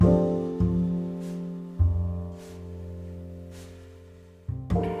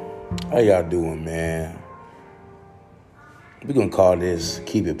How y'all doing, man? We're going to call this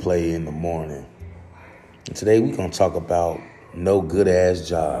Keep It Play in the Morning. And today we're going to talk about no good-ass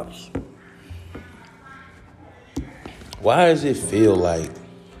jobs. Why does it feel like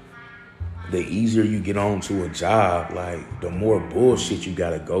the easier you get onto a job, like, the more bullshit you got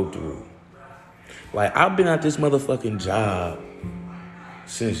to go through? Like, I've been at this motherfucking job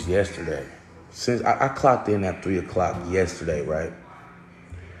since yesterday. Since I clocked in at 3 o'clock yesterday, right?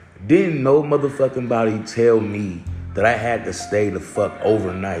 Didn't no motherfucking body tell me that I had to stay the fuck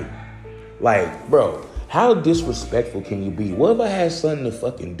overnight. Like, bro, how disrespectful can you be? What if I had something to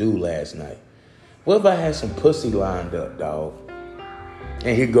fucking do last night? What if I had some pussy lined up, dog?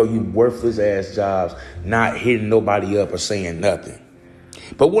 And here go you worthless ass jobs, not hitting nobody up or saying nothing.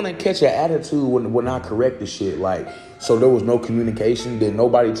 But when I catch an attitude when I correct the shit, like, so there was no communication, then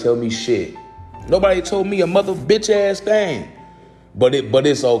nobody tell me shit. Nobody told me a mother bitch ass thing. But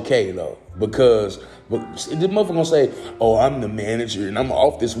it's okay though, because the motherfucker gonna say, oh, I'm the manager and I'm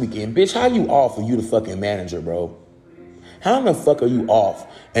off this weekend. Bitch, how you off and you the fucking manager, bro? How in the fuck are you off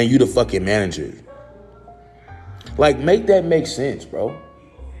and you the fucking manager? Like, make that make sense, bro.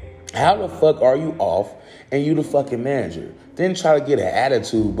 How the fuck are you off and you the fucking manager? Then try to get an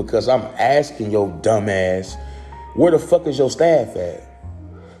attitude because I'm asking your dumb ass, where the fuck is your staff at?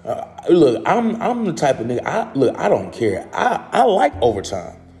 Look, I'm the type of nigga, I don't care. I like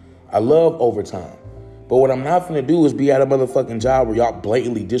overtime. I love overtime. But what I'm not finna do is be at a motherfucking job where y'all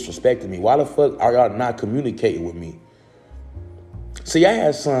blatantly disrespecting me. Why the fuck are y'all not communicating with me? See, I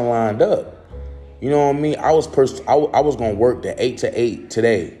had something lined up. You know what I mean? I was gonna work the 8 to 8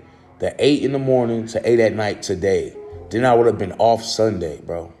 today. The 8 in the morning to 8 at night today. Then I would have been off Sunday,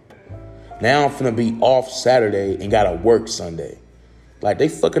 bro. Now I'm finna be off Saturday and gotta work Sunday. Like, they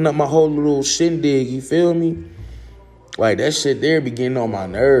fucking up my whole little shindig, you feel me? Like, that shit there be getting on my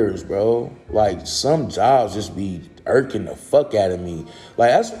nerves, bro. Like, some jobs just be irking the fuck out of me.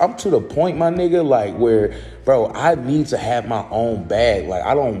 Like, I'm to the point, my nigga, like, where, bro, I need to have my own bag. Like,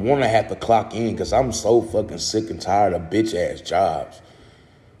 I don't want to have to clock in because I'm so fucking sick and tired of bitch-ass jobs.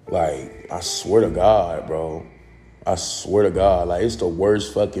 Like, I swear to God, bro. I swear to God, like, it's the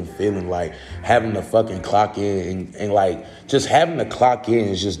worst fucking feeling, like, having to fucking clock in and like, just having to clock in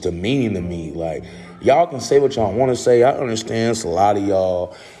is just demeaning to me. Like, y'all can say what y'all want to say. I understand it's a lot of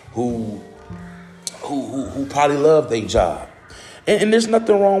y'all who probably love their job. And there's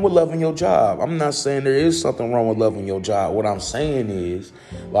nothing wrong with loving your job. I'm not saying there is something wrong with loving your job. What I'm saying is,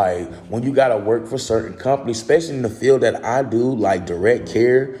 like, when you got to work for certain companies, especially in the field that I do, like direct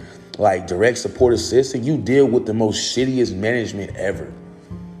care, like direct support assistant, you deal with the most shittiest management ever.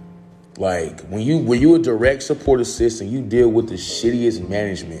 Like, when you a direct support assistant, you deal with the shittiest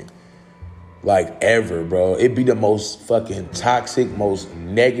management, like, ever, bro. It be the most fucking toxic, most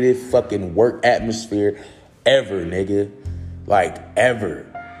negative fucking work atmosphere ever, nigga. Like, ever.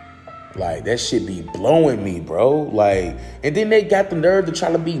 Like, that shit be blowing me, bro. Like, and then they got the nerve to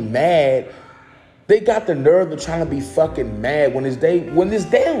try to be mad. They got the nerve to try to be fucking mad when it's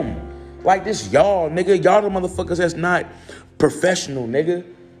them. Like, this y'all, nigga. Y'all the motherfuckers that's not professional, nigga.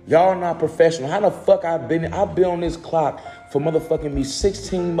 Y'all not professional. How the fuck I've been on this clock for motherfucking me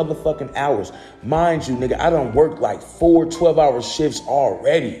 16 motherfucking hours. Mind you, nigga, I done worked like 4 12-hour shifts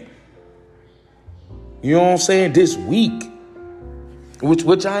already. You know what I'm saying? This week.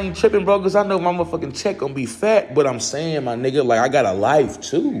 Which I ain't tripping, bro, because I know my motherfucking check gonna be fat. But I'm saying, my nigga, like, I got a life,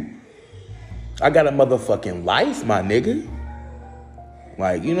 too. I got a motherfucking life, my nigga.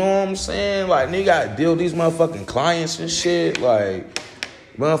 Like, you know what I'm saying? Like, nigga, gotta deal with these motherfucking clients and shit. Like,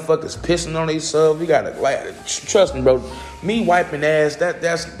 motherfuckers pissing on themselves. You gotta, like, trust me, bro. Me wiping ass,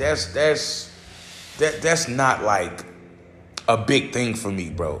 that's not, like, a big thing for me,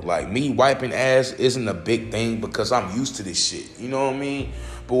 bro. Like, me wiping ass isn't a big thing because I'm used to this shit. You know what I mean?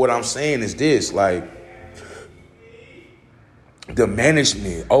 But what I'm saying is this, like, the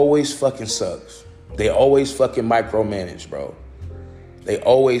management always fucking sucks. They always fucking micromanage, bro. They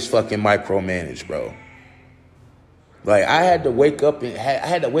always fucking micromanage, bro. Like, I had to wake up and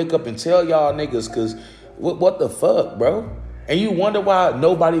tell y'all niggas, because what the fuck, bro? And you wonder why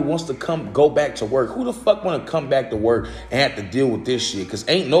nobody wants to go back to work. Who the fuck want to come back to work and have to deal with this shit? Because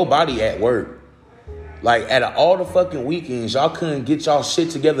ain't nobody at work. Like, out of all the fucking weekends, y'all couldn't get y'all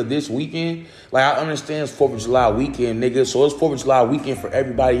shit together this weekend. Like, I understand it's 4th of July weekend, nigga. So it's 4th of July weekend for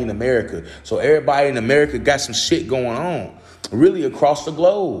everybody in America. So everybody in America got some shit going on. Really across the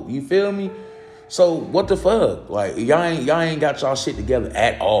globe. You feel me? So what the fuck? Like, y'all ain't got y'all shit together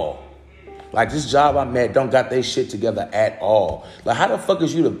at all. Like, this job I'm at don't got their shit together at all. Like, how the fuck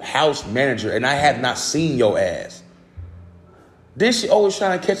is you the house manager and I have not seen your ass? Then she always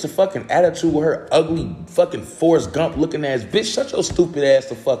trying to catch a fucking attitude with her ugly fucking Forrest Gump looking ass. Bitch, shut your stupid ass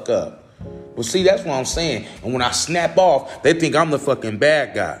the fuck up. But see, that's what I'm saying. And when I snap off, they think I'm the fucking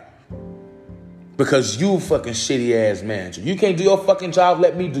bad guy. Because you fucking shitty ass manager. You can't do your fucking job,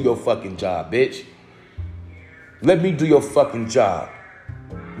 let me do your fucking job, bitch. Let me do your fucking job.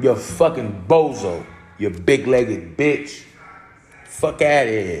 You fucking bozo. You big-legged bitch. Fuck out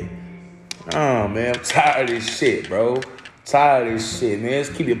of here. Oh, man, I'm tired of this shit, bro. Tired of this shit, man. Let's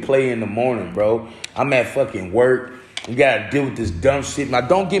keep it playing in the morning, bro. I'm at fucking work. You gotta deal with this dumb shit. Now,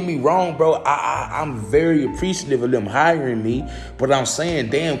 don't get me wrong, bro. I'm very appreciative of them hiring me. But I'm saying,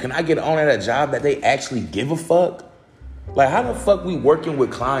 damn, can I get on at a job that they actually give a fuck? Like, how the fuck we working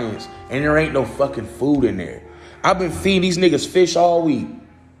with clients and there ain't no fucking food in there? I've been feeding these niggas fish all week.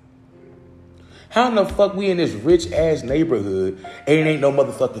 How in the fuck we in this rich-ass neighborhood and ain't no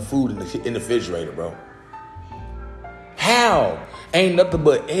motherfucking food in the refrigerator, bro? How? Ain't nothing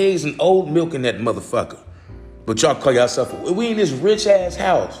but eggs and oat milk in that motherfucker. But y'all call yourself, we in this rich-ass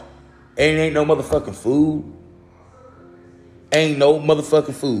house and ain't no motherfucking food. Ain't no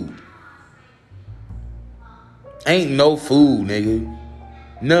motherfucking food. Ain't no food, nigga.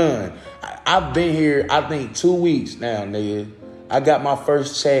 None. I've been here, I think, 2 weeks now, nigga. I got my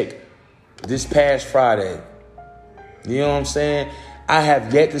first check this past Friday. You know what I'm saying? I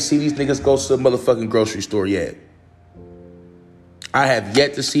have yet to see these niggas go to the motherfucking grocery store yet. I have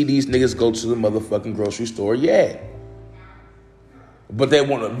yet to see these niggas go to the motherfucking grocery store yet. But they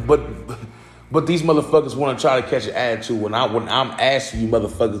want to, but these motherfuckers want to try to catch an attitude when I'm asking you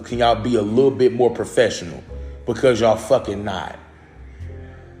motherfuckers, can y'all be a little bit more professional? Because y'all fucking not.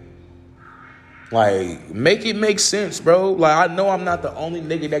 Like, make it make sense, bro. Like, I know I'm not the only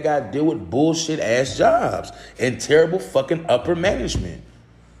nigga that got to deal with bullshit ass jobs and terrible fucking upper management.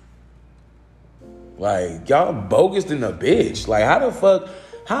 Like, y'all bogus than a bitch. Like,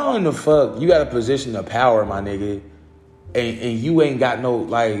 how in the fuck you got a position of power, my nigga, and you ain't got no,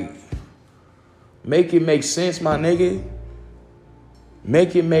 like, make it make sense, my nigga.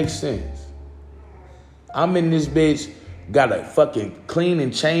 Make it make sense. I'm in this bitch, gotta fucking clean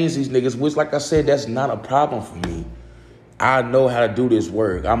and change these niggas, which, like I said, that's not a problem for me. I know how to do this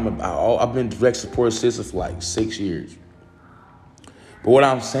work. I've been direct support assistant for like 6 years. But what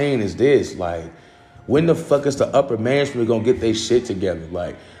I'm saying is this, like, when the fuck is the upper management gonna get their shit together?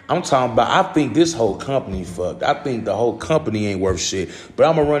 Like, I'm talking about, I think this whole company fucked. I think the whole company ain't worth shit. But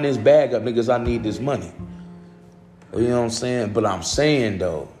I'm gonna run this bag up, niggas. I need this money. You know what I'm saying? But I'm saying,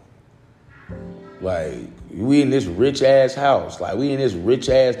 though, like, we in this rich-ass house. Like, we in this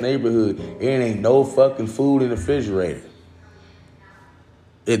rich-ass neighborhood. It ain't no fucking food in the refrigerator.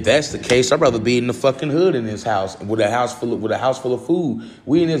 If that's the case, I'd rather be in the fucking hood in this house with a house full of food.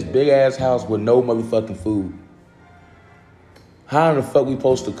 We in this big-ass house with no motherfucking food. How in the fuck we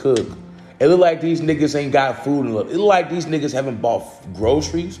supposed to cook? It look like these niggas ain't got food. It look like these niggas haven't bought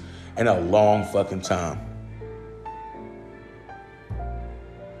groceries in a long fucking time.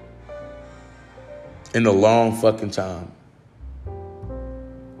 In a long fucking time.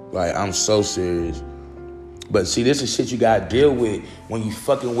 Like, I'm so serious. But see, this is shit you gotta deal with when you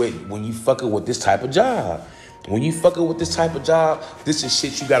fucking with this type of job. When you fucking with this type of job, this is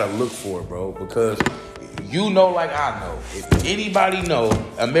shit you gotta look for, bro. Because you know, like I know, if anybody know,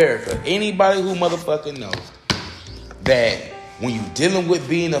 America, anybody who motherfucking knows that when you dealing with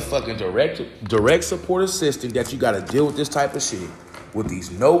being a fucking direct support assistant, that you gotta deal with this type of shit with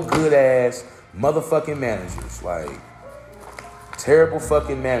these no good ass motherfucking managers, like terrible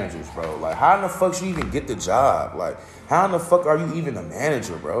fucking managers, bro. Like, how in the fuck should you even get the job? Like, how in the fuck are you even a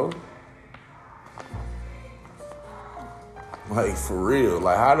manager, bro? Like, for real.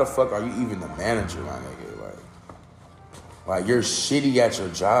 Like, how the fuck are you even a manager, my nigga? Like, you're shitty at your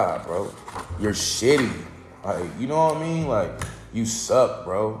job, bro. You're shitty. Like, you know what I mean? Like, you suck,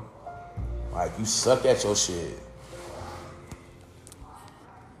 bro. Like, you suck at your shit.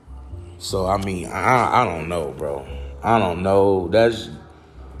 So, I mean, I don't know, bro. I don't know. That's,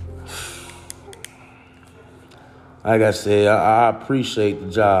 like I said, I appreciate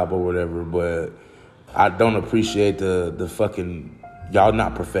the job or whatever, but I don't appreciate the fucking, y'all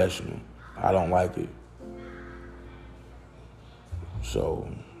not professional. I don't like it. So,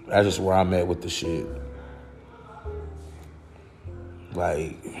 that's just where I'm at with the shit.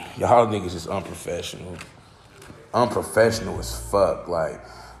 Like, y'all niggas is unprofessional. Unprofessional as fuck. Like,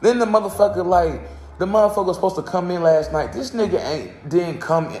 then the motherfucker was supposed to come in last night. This nigga didn't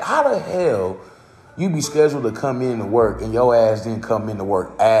come in. How the hell you be scheduled to come in to work and your ass didn't come in to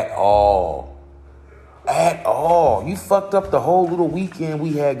work at all? At all. You fucked up the whole little weekend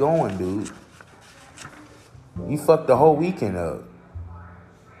we had going, dude. You fucked the whole weekend up.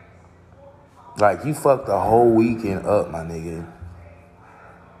 Like, you fucked the whole weekend up, my nigga.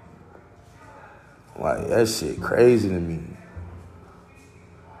 Like, that shit crazy to me.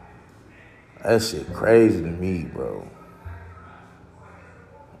 That shit crazy to me, bro.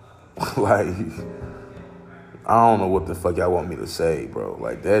 Like, I don't know what the fuck y'all want me to say, bro.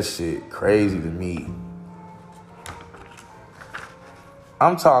 Like, that shit crazy to me.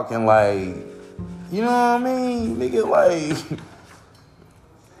 I'm talking like, you know what I mean? Nigga, like...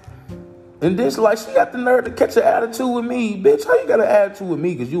 And this, like, she got the nerve to catch an attitude with me. Bitch, how you got an attitude with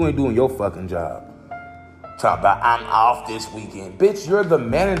me? Because you ain't doing your fucking job. Talk about, I'm off this weekend. Bitch, you're the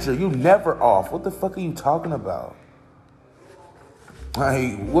manager. You never off. What the fuck are you talking about?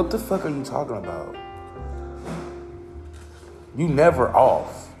 Like, what the fuck are you talking about? You never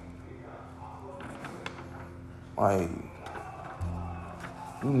off. Like,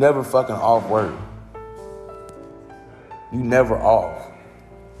 you never fucking off work. You never off.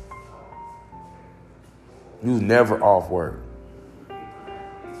 You never off work.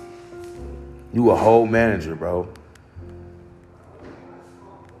 You a whole manager, bro.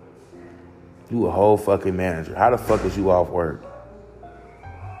 You a whole fucking manager. How the fuck is you off work?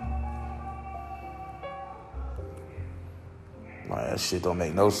 Like, that shit don't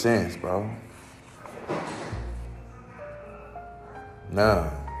make no sense, bro. Nah.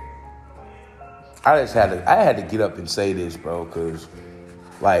 I had to get up and say this, bro, because,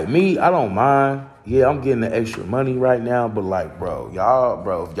 like, me, I don't mind. Yeah, I'm getting the extra money right now, but, like, bro,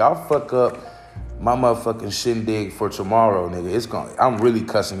 if y'all fuck up my motherfucking shindig for tomorrow, nigga, I'm really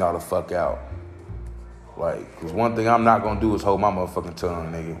cussing y'all the fuck out. Like, because one thing I'm not going to do is hold my motherfucking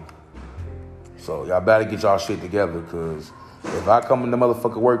tongue, nigga. So y'all better get y'all shit together, because if I come into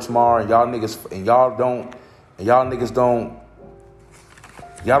motherfucking work tomorrow and y'all don't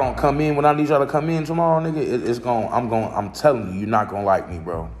come in when I need y'all to come in tomorrow, nigga, I'm telling you, you're not going to like me,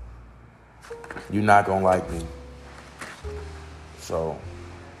 bro. You're not going to like me. So,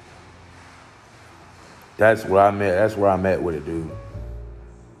 that's where I'm at. That's where I'm at with it, dude.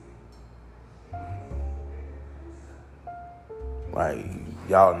 Like,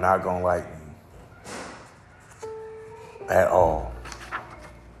 y'all not going to like me. At all.